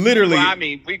Literally, Well, I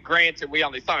mean, we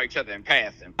only saw each other in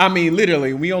passing.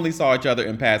 literally, we only saw each other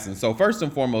in passing. So, first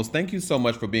and foremost, thank you so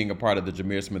much for being a part of the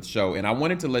Jameer Smith Show. And I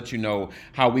wanted to let you know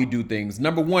how we do things.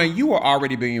 Number one, you are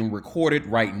already being recorded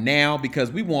right now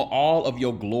because we want all of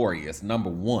your glorious. Number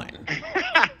one.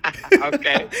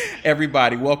 Okay.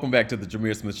 Everybody, welcome back to the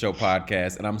Jameer Smith Show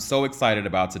podcast. And I'm so excited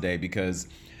about today because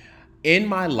in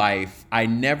my life, I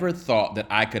never thought that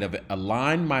I could have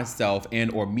aligned myself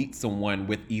and or meet someone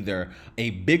with either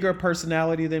a bigger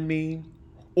personality than me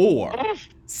or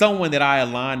someone that I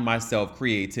align myself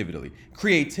creatively.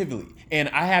 And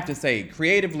I have to say,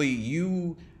 creatively,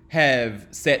 you have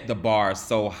set the bar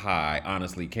so high,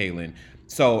 honestly, Kalen.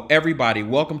 So everybody,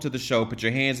 welcome to the show. Put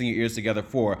your hands and your ears together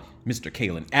for Mr.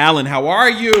 Kalen Allen. How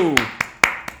are you?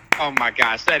 Oh my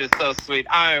gosh, that is so sweet.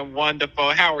 I am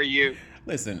wonderful. How are you?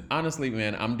 Listen, honestly,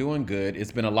 man, I'm doing good.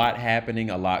 It's been a lot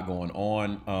happening, a lot going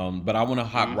on. But I want to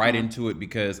hop right into it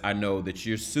because I know that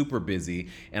you're super busy,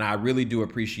 and I really do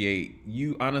appreciate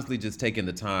you honestly just taking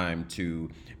the time to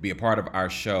be a part of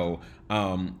our show.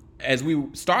 As we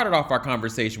started off our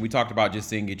conversation, we talked about just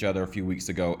seeing each other a few weeks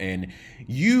ago, and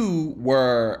you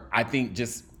were, I think,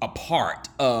 just a part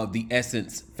of the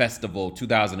Essence Festival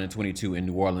 2022 in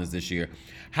New Orleans this year.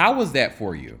 How was that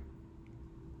for you?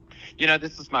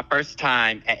 This is my first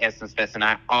time at Essence Fest, and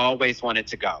I always wanted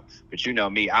to go. But you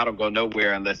know me, I don't go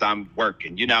nowhere unless I'm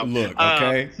working. Look,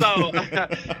 okay.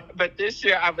 But this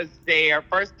year I was there.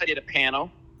 First, I did a panel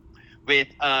with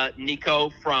Nico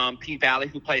from P Valley,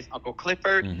 who plays Uncle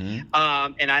Clifford. And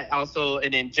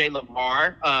then Jay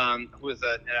Lamar, who is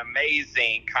an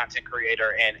amazing content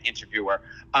creator and interviewer.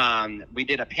 We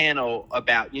did a panel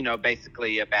about,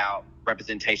 basically about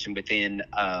representation within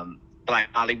Black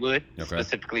Hollywood,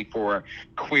 specifically for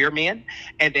queer men.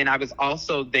 And then I was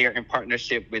also there in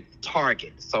partnership with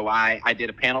Target. So I did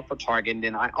a panel for Target. And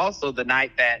then I also, the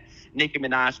night that Nicki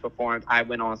Minaj performed, I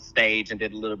went on stage and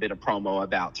did a little bit of promo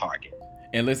about Target.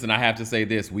 And listen, I have to say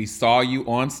this. We saw you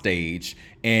on stage,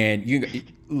 and you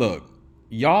look,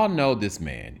 y'all know this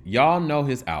man. Y'all know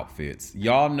his outfits.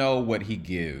 Y'all know what he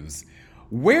gives.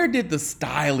 Where did the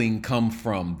styling come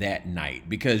from that night?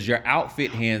 Because your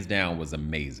outfit, hands down, was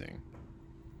amazing.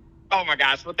 Oh my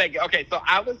gosh. Well, thank you. Okay, so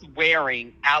I was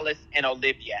wearing Alice and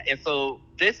Olivia. And so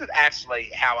this is actually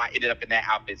how I ended up in that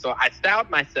outfit. So I styled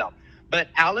myself. But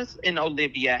Alice and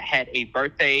Olivia had a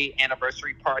birthday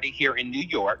anniversary party here in New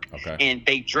York, and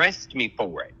they dressed me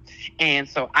for it. And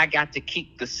so I got to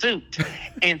keep the suit.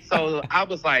 And so I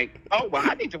was like, oh, well,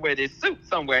 I need to wear this suit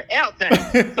somewhere else.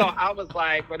 So I was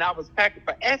like, when I was packing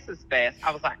for Essence Fest,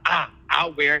 I was like,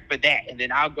 I'll wear it for that. And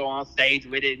then I'll go on stage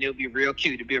with it, and it'll be real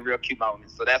cute. It'll be a real cute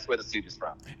moment. So that's where the suit is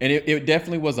from. And it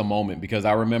definitely was a moment because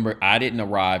I remember I didn't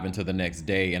arrive until the next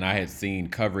day, and I had seen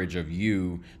coverage of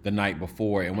you the night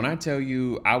before. And when I tell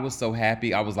you, I was so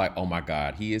happy. I was like, oh my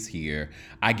God, he is here.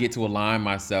 I get to align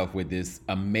myself with this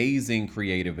amazing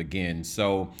creative again.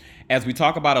 So as we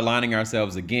talk about aligning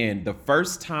ourselves again, the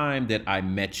first time that I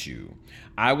met you,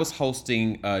 I was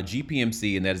hosting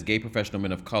GPMC, and that is Gay Professional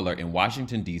Men of Color in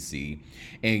Washington, D.C.,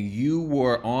 and you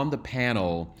were on the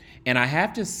panel. And I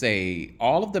have to say,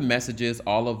 all of the messages,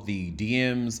 all of the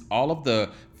DMs, all of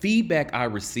the feedback I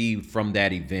received from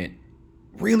that event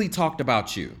really talked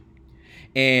about you.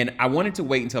 And I wanted to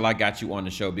wait until I got you on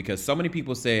the show because so many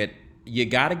people said, you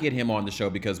got to get him on the show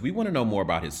because we want to know more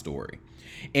about his story.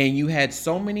 And you had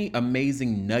so many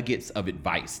amazing nuggets of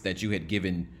advice that you had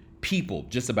given people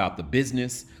just about the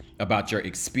business, about your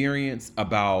experience,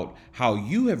 about how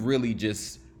you have really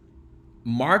just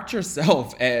marked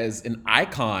yourself as an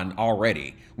icon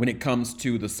already when it comes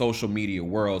to the social media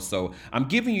world. So I'm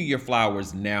giving you your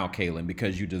flowers now, Kalen,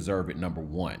 because you deserve it, number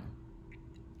one.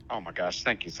 Oh my gosh,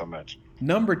 thank you so much.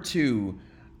 Number two,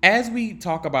 as we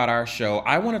talk about our show,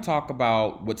 I want to talk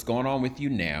about what's going on with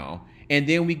you now, and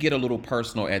then we get a little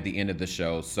personal at the end of the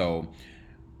show. So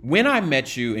when I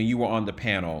met you and you were on the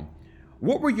panel,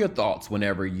 what were your thoughts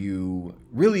whenever you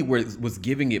really was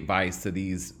giving advice to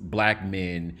these Black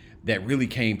men that really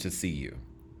came to see you?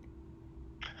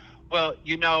 Well,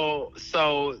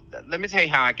 so let me tell you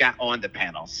how I got on the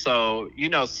panel. So,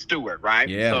 Stuart, right?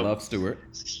 Yeah, so, love Stuart.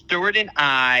 Stuart and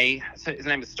I, so his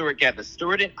name is Stuart Gather.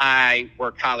 Stuart and I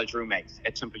were college roommates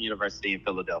at Temple University in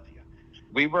Philadelphia.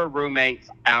 We were roommates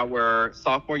our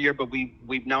sophomore year, but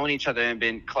we've known each other and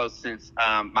been close since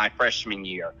my freshman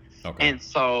year. Okay. And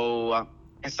so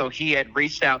he had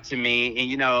reached out to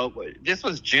me, and this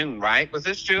was June, right? Was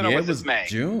this June or was this May?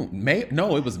 June. May?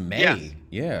 No, it was May. Yes.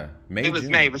 Yeah, May. It was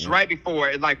June. May. It was right before.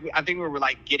 I think we were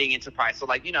getting into Pride. So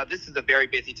this is a very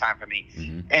busy time for me.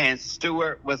 Mm-hmm. And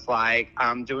Stuart was like,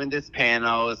 "I'm doing this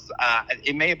panel.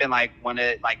 It may have been one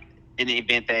of an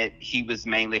event that he was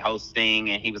mainly hosting,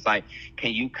 and he was like,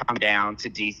 "Can you come down to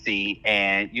DC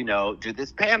and do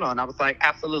this panel?" And I was like,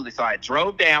 "Absolutely." So I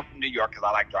drove down from New York because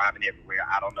I like driving everywhere.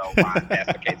 I don't know why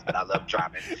that's the case, but I love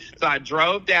driving. So I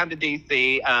drove down to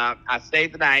DC. I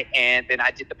stayed the night, and then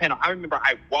I did the panel. I remember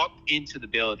I walked into the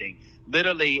building,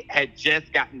 literally had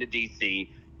just gotten to DC.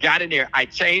 Got in there. I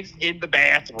changed in the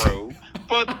bathroom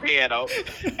for the panel,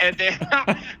 and then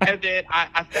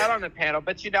I sat on the panel.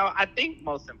 But I think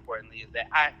most importantly is that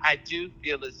I do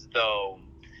feel as though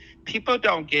people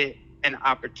don't get an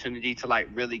opportunity to like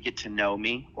really get to know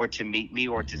me or to meet me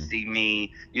or to Mm-hmm. see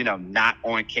me, not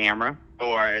on camera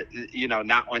or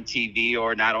not on TV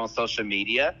or not on social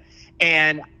media.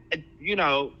 And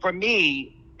for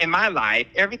me in my life,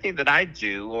 everything that I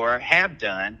do or have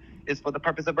done is for the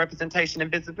purpose of representation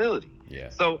and visibility. Yeah.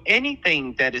 So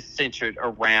anything that is centered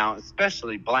around,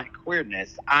 especially Black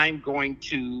queerness, I'm going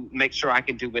to make sure I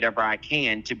can do whatever I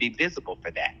can to be visible for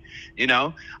that. You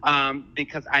know,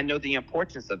 because I know the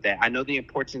importance of that. I know the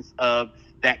importance of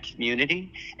that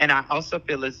community, and I also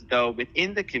feel as though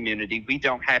within the community we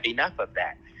don't have enough of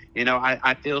that.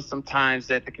 I feel sometimes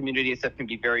that the community itself can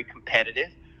be very competitive,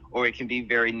 or it can be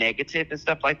very negative and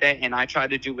stuff like that. And I try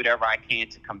to do whatever I can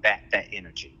to combat that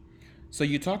energy. So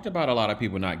you talked about a lot of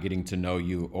people not getting to know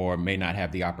you or may not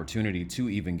have the opportunity to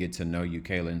even get to know you,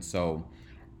 Kalen. So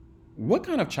what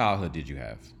kind of childhood did you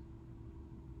have?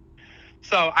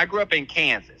 So I grew up in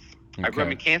Kansas. I grew up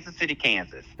Okay. in Kansas City,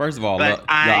 Kansas. First of all, But y'all,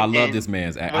 I I love is this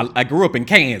man's. was I grew up in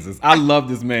Kansas. I love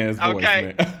this man's voice,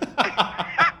 okay. man.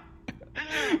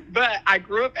 But I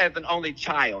grew up as an only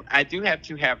child. I do have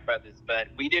two half brothers, but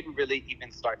we didn't really even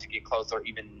start to get close or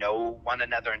even know one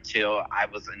another until I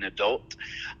was an adult.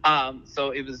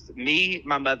 So it was me,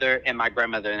 my mother, and my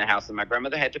grandmother in the house, and my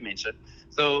grandmother had dementia.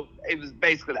 So it was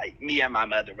basically like me and my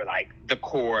mother were like the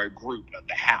core group of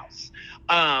the house.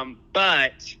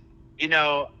 But you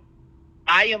know,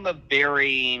 I am a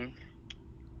very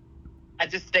I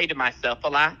just stay to myself a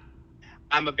lot.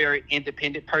 I'm a very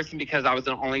independent person because I was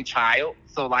an only child.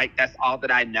 So like that's all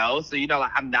that I know. So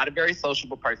like I'm not a very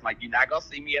sociable person. Like you're not gonna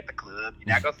see me at the club.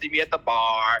 You're not gonna see me at the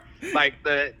bar. Like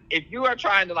if you are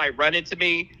trying to like run into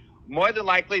me, more than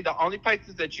likely the only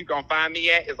places that you're gonna find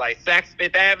me at is like Saks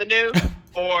Fifth Avenue,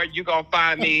 or you're gonna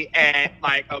find me at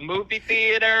like a movie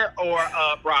theater or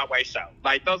a Broadway show.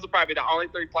 Like those are probably the only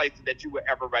three places that you would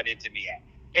ever run into me at.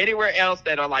 Anywhere else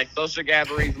that are like social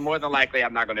gatherings, more than likely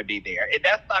I'm not going to be there. And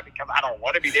that's not because I don't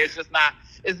want to be there. It's just not.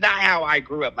 It's not how I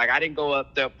grew up. Like I didn't go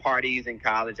up to parties in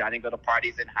college. I didn't go to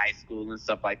parties in high school and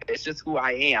stuff like that. It's just who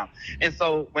I am. And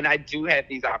so when I do have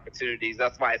these opportunities,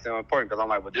 that's why it's so important. Because I'm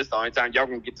like, well, this is the only time y'all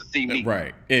gonna get to see me.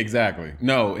 Right. Exactly.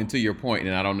 No, and to your point,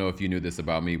 and I don't know if you knew this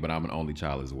about me, but I'm an only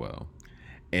child as well.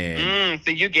 And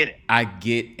So you get it. I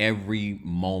get every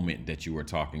moment that you were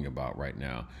talking about right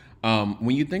now.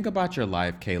 When you think about your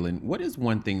life, Kalen, what is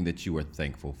one thing that you are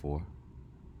thankful for?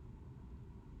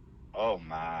 Oh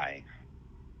my.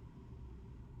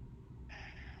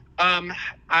 Um,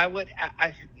 I would.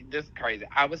 This is crazy.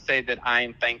 I would say that I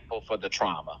am thankful for the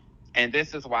trauma, and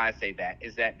this is why I say that.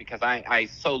 Is that because I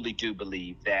solely do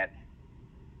believe that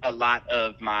a lot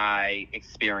of my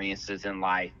experiences in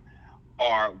life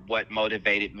are what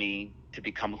motivated me to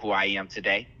become who I am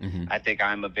today. Mm-hmm. I think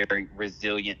I'm a very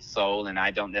resilient soul, and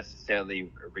I don't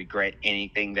necessarily regret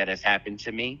anything that has happened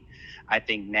to me. I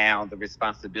think now the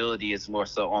responsibility is more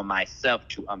so on myself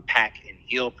to unpack and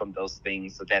heal from those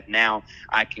things so that now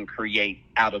I can create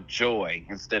out of joy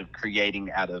instead of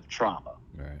creating out of trauma.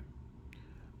 Right.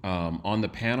 On the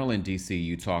panel in DC,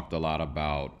 you talked a lot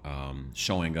about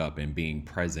showing up and being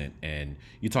present, and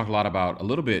you talked a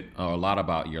little bit, a lot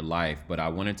about your life. But I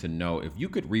wanted to know if you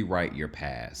could rewrite your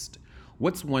past.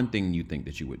 What's one thing you think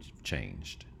that you would have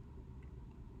changed?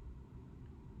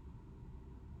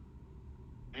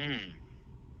 Mm,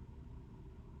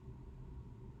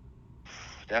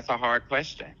 that's a hard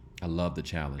question I love the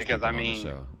challenge because I people on the mean,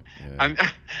 show. Yeah. I'm,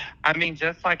 I mean,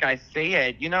 just like I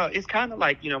said, it's kind of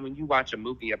like when you watch a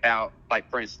movie about, like,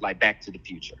 for instance, like Back to the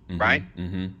Future, Mm-hmm. right?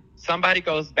 Mm-hmm. Somebody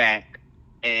goes back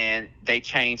and they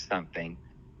change something,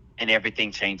 and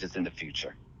everything changes in the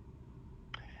future.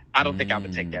 I don't think I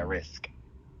would take that Mm. risk.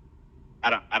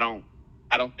 I don't. I don't.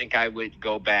 I don't think I would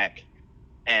go back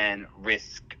and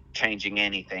risk changing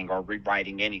anything or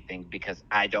rewriting anything because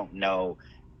I don't know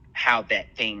how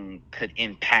that thing could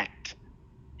impact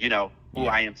who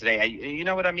Yeah. I am today. You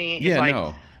know what I mean? It's Yeah. like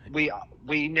No. we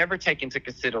we never take into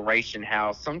consideration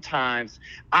how sometimes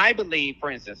I believe, for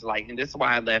instance, like, and this is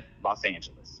why I left Los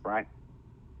Angeles, right,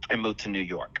 and moved to New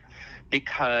York,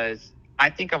 because I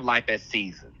think of life as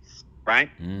seasons, right?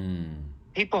 Mm.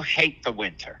 People hate the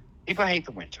winter. People hate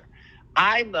the winter.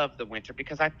 I love the winter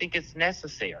because I think it's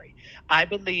necessary. I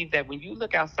believe that when you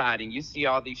look outside and you see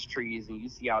all these trees and you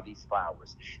see all these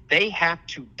flowers, they have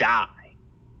to die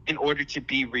in order to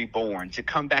be reborn, to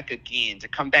come back again, to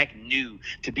come back new,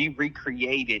 to be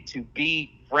recreated, to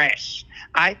be fresh.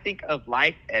 I think of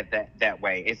life as that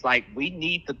way. It's like we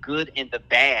need the good and the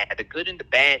bad. The good and the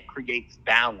bad creates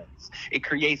balance. It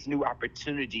creates new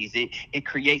opportunities. It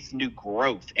creates new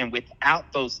growth. And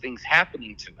without those things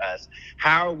happening to us,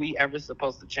 how are we ever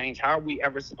supposed to change? How are we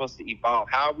ever supposed to evolve?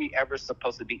 How are we ever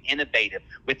supposed to be innovative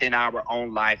within our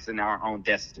own lives and our own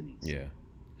destinies? Yeah.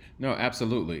 No,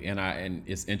 absolutely. And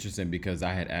it's interesting because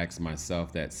I had asked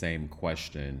myself that same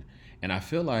question. And I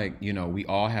feel like, we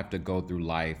all have to go through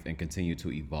life and continue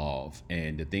to evolve.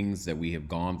 And the things that we have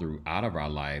gone through out of our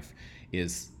life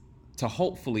is to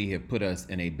hopefully have put us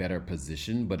in a better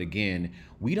position. But again,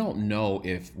 we don't know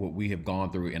if what we have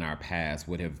gone through in our past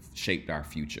would have shaped our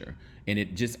future. And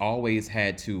it just always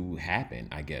had to happen,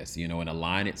 I guess, and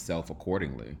align itself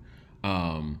accordingly.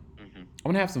 Um, Mhm. I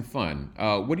want to have some fun.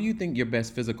 What do you think your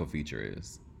best physical feature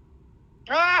is?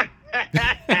 Ah!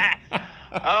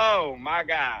 Oh my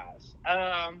gosh.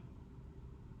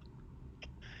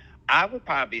 I would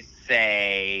probably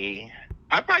say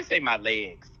I'd probably say my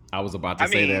legs. I was about to I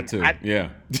say that mean, too. Yeah.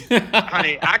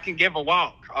 honey, I can give a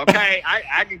walk, okay?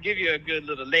 I can give you a good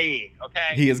little leg,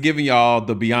 okay? He is giving y'all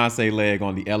the Beyonce leg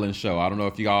on the Ellen show. I don't know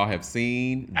if y'all have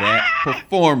seen that Ah!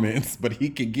 performance, but he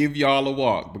can give y'all a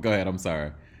walk. But go ahead. I'm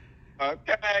sorry.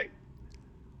 Okay.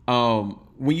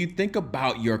 When you think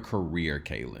about your career,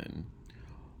 Kalen,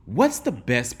 what's the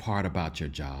best part about your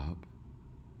job?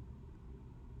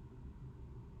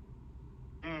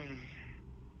 Mm.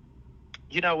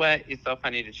 You know what? It's so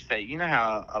funny that you say. You know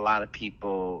how a lot of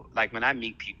people, like when I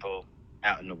meet people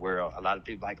out in the world, a lot of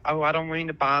people like, oh, I don't mean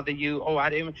to bother you. Oh, I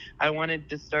don't want to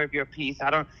disturb your peace. I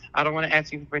don't want to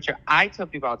ask you for a picture. I tell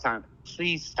people all the time,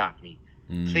 please stop me.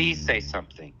 Please say Mm,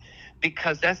 something,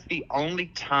 because that's the only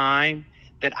time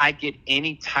that I get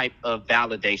any type of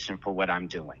validation for what I'm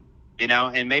doing.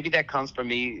 And maybe that comes from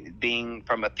me being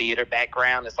from a theater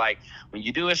background. It's like when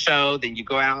you do a show, then you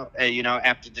go out,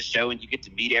 after the show and you get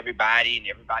to meet everybody and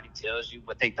everybody tells you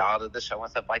what they thought of the show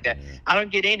and stuff like that. yeah. I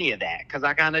don't get any of that because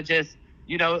I kind of just,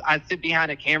 I sit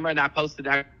behind a camera and I post it.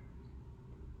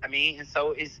 I mean, and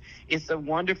so it's a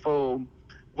wonderful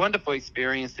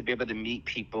experience to be able to meet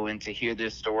people and to hear their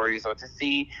stories or to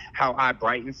see how I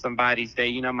brighten somebody's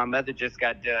day. My mother just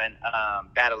got done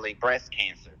battling breast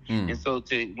cancer. And Mm, so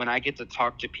when I get to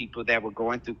talk to people that were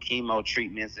going through chemo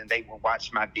treatments and they would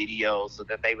watch my videos so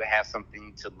that they would have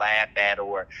something to laugh at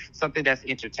or something that's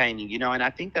entertaining, and I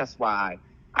think that's why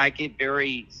I get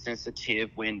very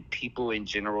sensitive when people in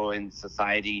general in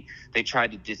society, they try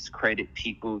to discredit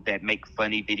people that make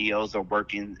funny videos or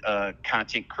work in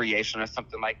content creation or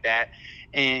something like that.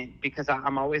 And because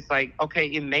I'm always like, okay,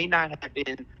 it may not have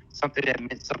been something that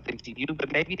meant something to you,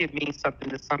 but maybe it means something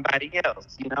to somebody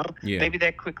else. yeah. Maybe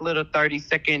that quick little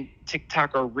 30-second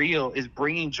TikTok or reel is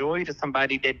bringing joy to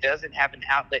somebody that doesn't have an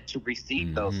outlet to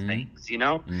receive those Mm-hmm. things. I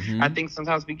Mm-hmm. think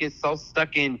sometimes we get so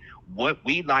stuck in what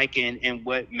we like and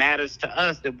what matters to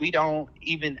us that we don't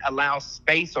even allow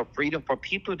space or freedom for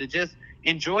people to just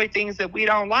enjoy things that we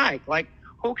don't like. Like,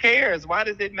 who cares? Why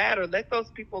does it matter? Let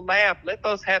those people laugh. Let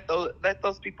those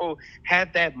people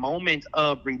have that moment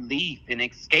of relief and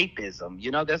escapism.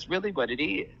 That's really what it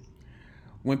is.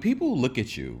 When people look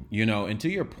at you, and to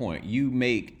your point, you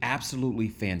make absolutely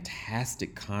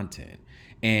fantastic content.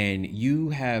 And you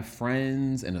have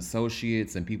friends and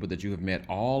associates and people that you have met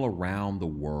all around the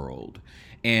world.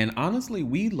 And honestly,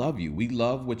 we love you. We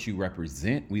love what you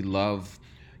represent. We love,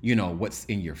 what's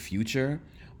in your future.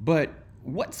 But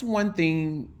what's one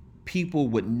thing people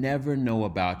would never know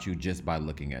about you just by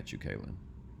looking at you, Kaylin?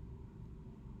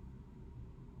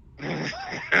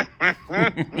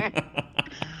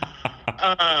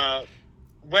 uh,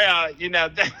 well,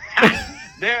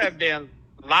 there have been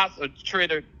lots of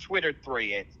Twitter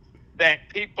threads that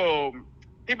people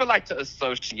like to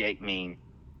associate me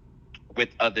with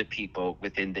other people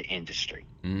within the industry.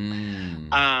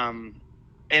 Mm, Um,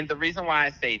 and the reason why I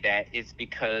say that is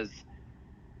because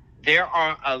there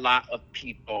are a lot of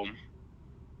people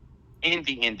in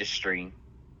the industry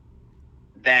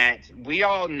that we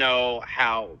all know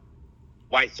how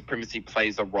white supremacy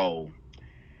plays a role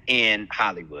in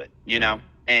Hollywood, right.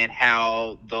 and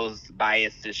how those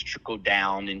biases trickle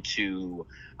down into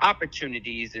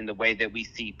opportunities in the way that we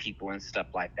see people and stuff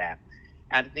like that.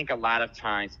 And I think a lot of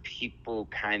times people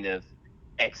kind of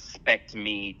expect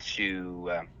me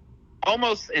to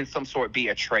almost in some sort be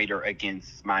a traitor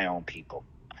against my own people.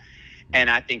 And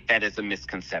I think that is a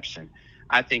misconception.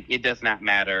 I think it does not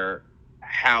matter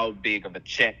how big of a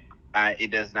check.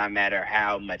 It does not matter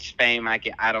how much fame I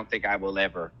get. I don't think I will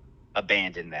ever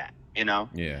abandon that.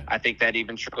 Yeah. I think that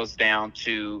even trickles down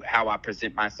to how I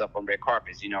present myself on red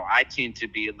carpets. I tend to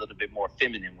be a little bit more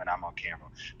feminine when I'm on camera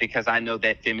because I know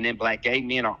that feminine black gay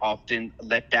men are often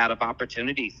left out of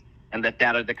opportunities and left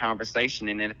out of the conversation.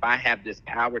 And then if I have this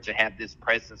power to have this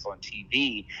presence on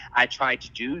TV, I try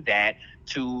to do that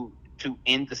to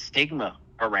end the stigma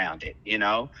around it.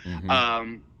 Mm-hmm.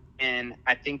 Um, and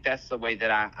I think that's the way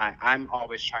that I'm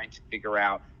always trying to figure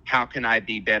out how can I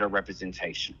be better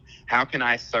representation? How can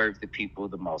I serve the people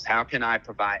the most? How can I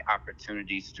provide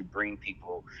opportunities to bring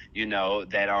people,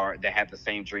 that have the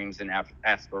same dreams and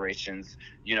aspirations,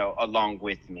 along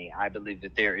with me? I believe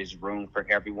that there is room for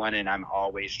everyone, and I'm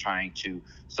always trying to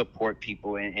support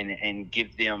people and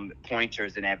give them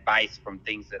pointers and advice from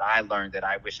things that I learned that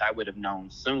I wish I would have known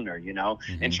sooner, and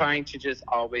Mm-hmm. trying to just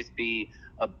always be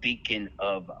a beacon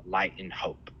of light and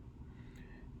hope.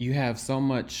 You have so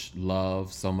much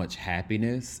love, so much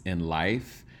happiness in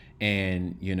life,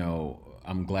 and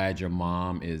I'm glad your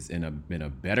mom is in a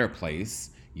better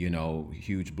place.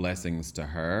 Huge blessings to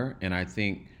her, and I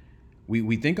think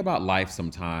we think about life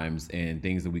sometimes and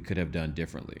things that we could have done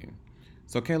differently.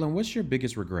 So, Kalen, what's your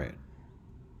biggest regret?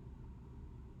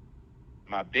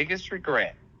 My biggest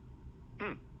regret.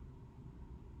 Hmm.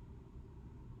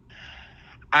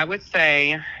 I would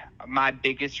say my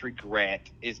biggest regret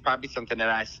is probably something that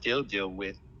I still deal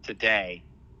with today.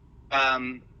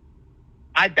 Um,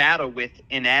 I battle with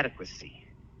inadequacy.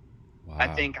 I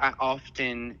Wow. think I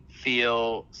often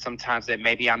feel sometimes that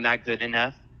maybe I'm not good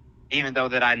enough, even though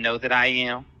that I know that I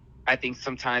am. I think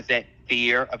sometimes that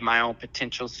fear of my own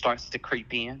potential starts to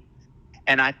creep in.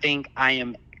 And I think I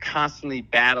am constantly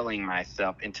battling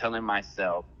myself and telling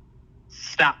myself,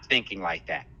 stop thinking like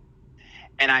that.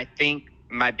 And I think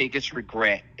my biggest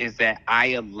regret is that I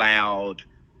allowed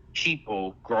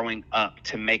people growing up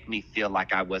to make me feel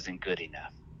like I wasn't good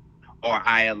enough, or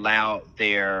I allowed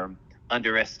their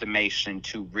underestimation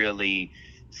to really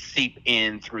seep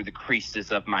in through the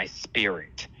creases of my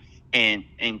spirit and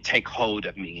take hold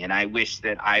of me. And I wish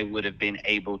that I would have been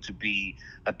able to be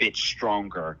a bit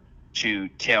stronger to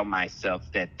tell myself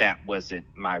that that wasn't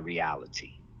my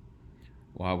reality.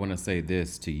 Well, I want to say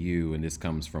this to you, and this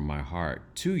comes from my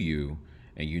heart to you,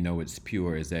 and it's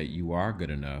pure, is that you are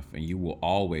good enough and you will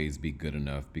always be good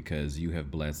enough because you have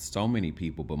blessed so many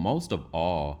people. But most of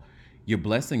all, you're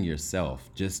blessing yourself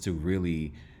just to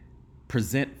really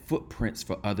present footprints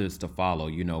for others to follow.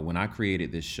 When I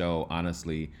created this show,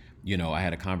 honestly, I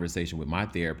had a conversation with my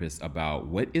therapist about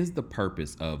what is the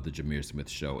purpose of the Jameer Smith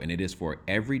Show, and it is for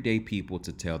everyday people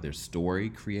to tell their story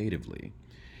creatively.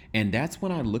 And that's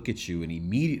when I look at you and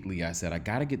immediately I said, I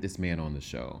got to get this man on the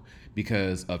show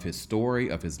because of his story,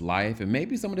 of his life, and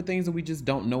maybe some of the things that we just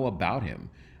don't know about him.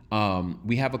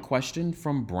 We have a question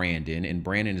from Brandon, and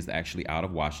Brandon is actually out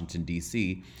of Washington,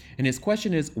 D.C. And his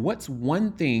question is, what's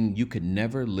one thing you could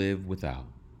never live without?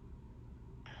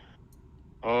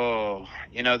 Oh,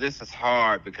 this is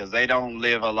hard because they don't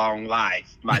live a long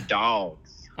life. My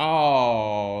dogs.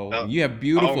 Oh, Oh, you have oh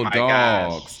beautiful my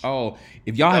dogs. gosh. Oh,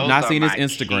 if y'all have Those not are seen his my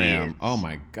Instagram, oh kids.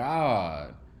 my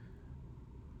God.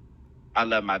 I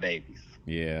love my babies.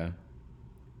 Yeah.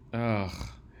 Ugh.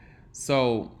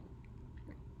 So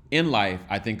in life,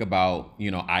 I think about,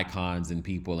 icons and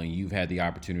people, and you've had the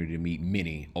opportunity to meet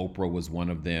many. Oprah was one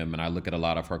of them, and I look at a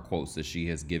lot of her quotes that she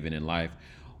has given in life.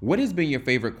 What has been your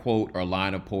favorite quote or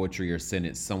line of poetry or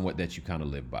sentence, somewhat that you kind of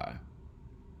live by?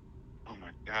 Oh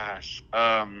my gosh.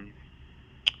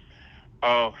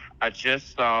 Oh, I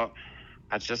just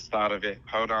thought of it.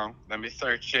 Hold on. Let me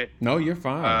search it. No, you're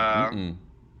fine. Uh, Mm-mm.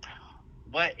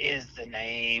 what is the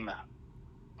name?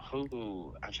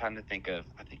 Who I'm trying to think of.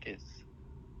 I think it's.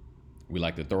 We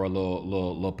like to throw a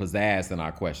little pizzazz in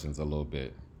our questions a little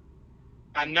bit.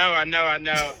 I know.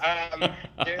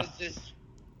 There's this.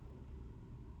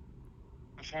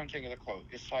 I'm trying to think of the quote.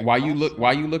 It's like While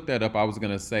awesome. you look that up, I was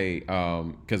gonna say,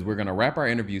 because we're gonna wrap our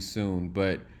interview soon,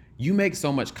 but you make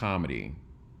so much comedy.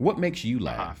 What makes you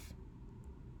Uh huh. laugh?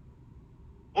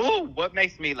 Ooh, what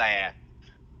makes me laugh?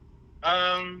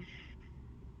 Um,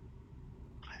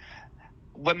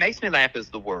 what makes me laugh is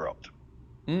the world.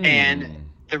 And Mm.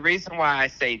 the reason why I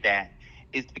say that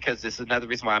is because this is another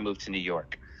reason why I moved to New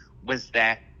York, was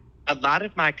that a lot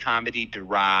of my comedy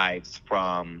derives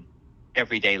from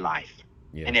everyday life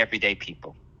Yeah. and everyday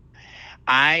people.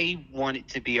 I wanted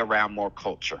to be around more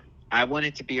culture. I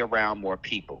wanted to be around more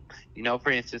people.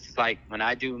 For instance, it's like when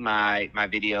I do my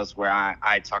videos where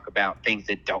I talk about things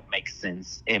that don't make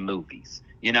sense in movies.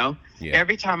 Yeah.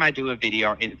 Every time I do a video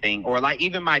or anything, or like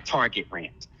even my Target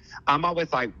rant, I'm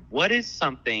always like, what is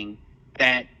something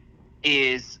that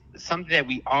is something that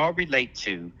we all relate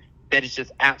to, that is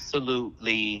just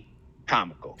absolutely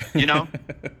comical, you know?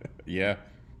 Yeah.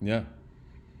 Yeah.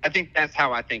 I think that's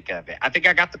how I think of it. I think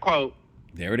I got the quote.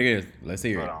 There it is. Let's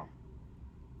hear Hold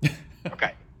it. on.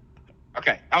 Okay.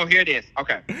 Okay. Oh, here it is.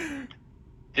 Okay.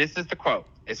 This is the quote.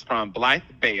 It's from Blythe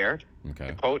Baird. The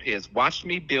Okay. quote is, "Watch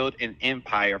me build an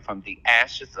empire from the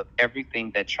ashes of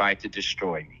everything that tried to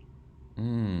destroy me."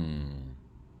 Mm.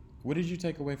 What did you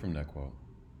take away from that quote?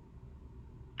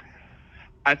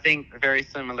 I think very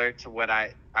similar to what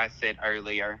I said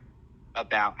earlier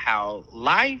about how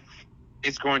life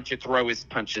is going to throw its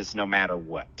punches no matter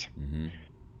what. Mm-hmm.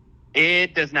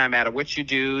 It does not matter what you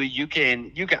do. You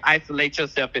can isolate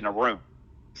yourself in a room.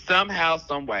 Somehow,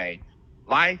 some way,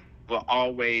 life will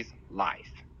always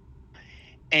life.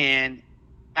 And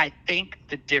I think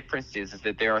the difference is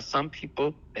that there are some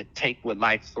people that take what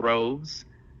life throws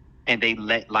and they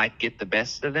let life get the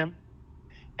best of them.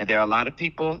 And there are a lot of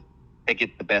people that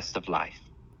get the best of life.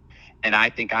 And I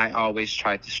think I always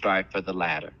try to strive for the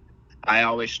latter. I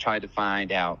always try to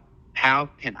find out, how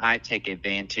can I take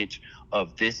advantage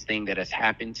of this thing that has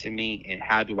happened to me, and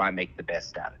how do I make the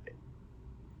best out of it?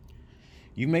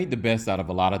 You made the best out of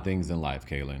a lot of things in life,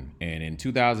 Kalen. And in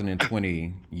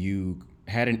 2020, you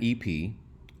had an EP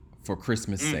for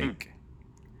Christmas Mm-hmm. sake.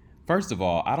 First of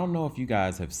all, I don't know if you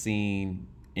guys have seen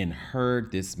and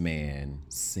heard this man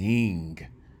sing.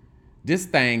 This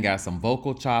thing got some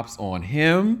vocal chops on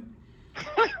him.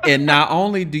 And not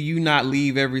only do you not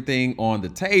leave everything on the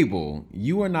table,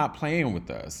 you are not playing with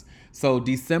us. So,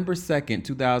 December 2nd,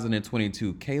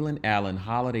 2022, Kalen Allen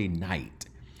Holiday Night.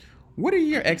 What are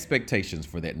your Mm-hmm. expectations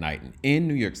for that night in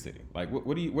New York City? Like,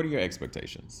 what are your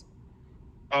expectations?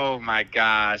 Oh my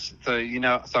gosh. So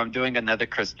I'm doing another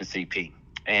Christmas EP.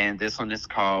 And this one is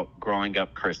called Growing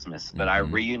Up Christmas. But I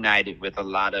Mm-hmm. reunited with a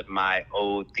lot of my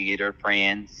old theater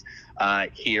friends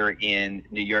here in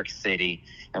New York City.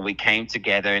 And we came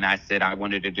together, and I said I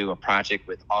wanted to do a project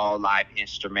with all live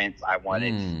instruments. I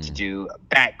wanted to Mm. do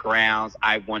backgrounds.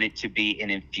 I wanted to be an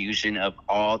infusion of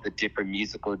all the different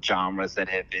musical genres that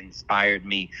have inspired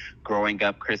me growing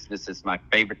up. Christmas is my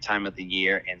favorite time of the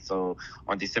year. And so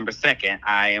on December 2nd,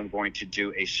 I am going to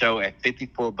do a show at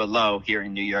 54 Below here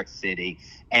in New York City.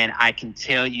 And I can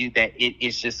tell you that it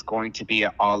is just going to be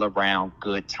an all around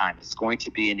good time. It's going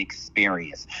to be an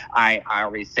experience. I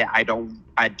already said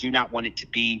I do not want it to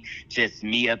be just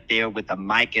me up there with a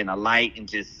mic and a light and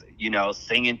just,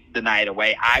 singing the night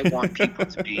away. I want people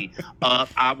to be up.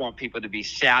 I want people to be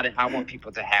shouting. I want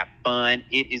people to have fun.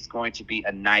 It is going to be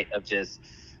a night of just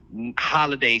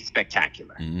holiday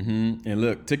spectacular. Mm-hmm. And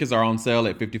look, tickets are on sale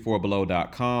at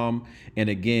 54below.com. And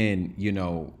again,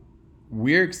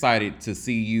 we're excited to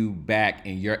see you back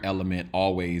in your element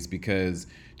always because,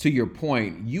 to your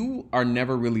point, you are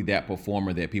never really that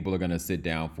performer that people are going to sit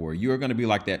down for. You're going to be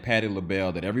like that Patti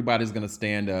LaBelle that everybody's going to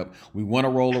stand up. We want to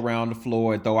roll around the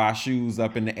floor and throw our shoes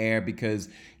up in the air because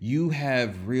you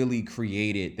have really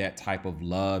created that type of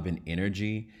love and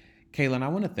energy. Kaylin, I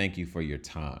want to thank you for your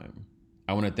time.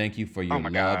 I want to thank you for Oh your my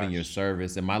love and your gosh.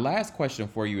 service. And my last question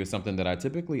for you is something that I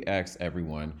typically ask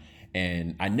everyone.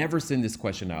 And I never send this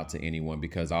question out to anyone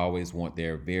because I always want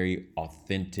their very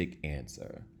authentic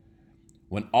answer.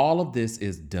 When all of this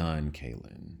is done,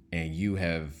 Kaylin, and you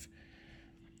have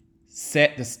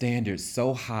set the standards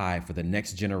so high for the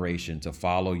next generation to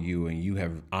follow you, and you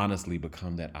have honestly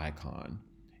become that icon,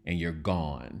 and you're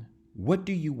gone, what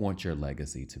do you want your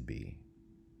legacy to be?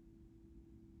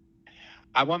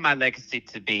 I want my legacy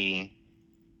to be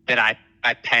that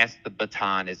I passed the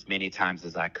baton as many times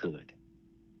as I could.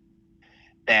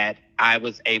 That I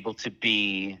was able to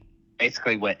be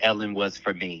basically what Ellen was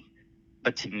for me,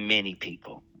 but to many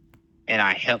people. And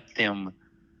I helped them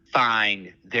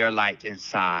find their light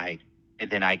inside. And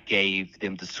then I gave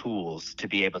them the tools to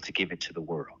be able to give it to the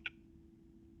world.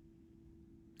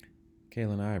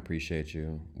 Kaylin, I appreciate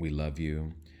you. We love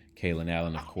you. Kalen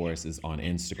Allen, of course, is on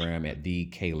Instagram at the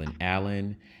Kalen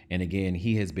Allen. And again,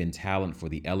 he has been talent for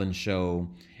the Ellen Show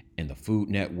and the Food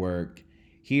Network.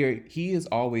 Here, he is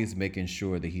always making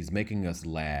sure that he's making us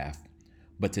laugh.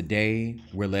 But today,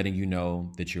 we're letting you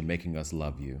know that you're making us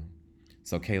love you.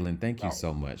 So, Kaylin, thank you Oh,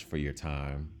 so much for your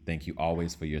time. Thank you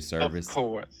always for your of service.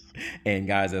 course. And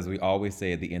guys, as we always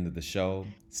say at the end of the show,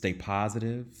 stay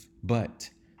positive, but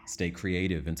stay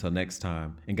creative until next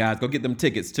time. And guys, go get them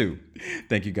tickets too.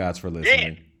 Thank you guys for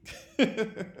Yeah.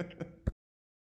 listening.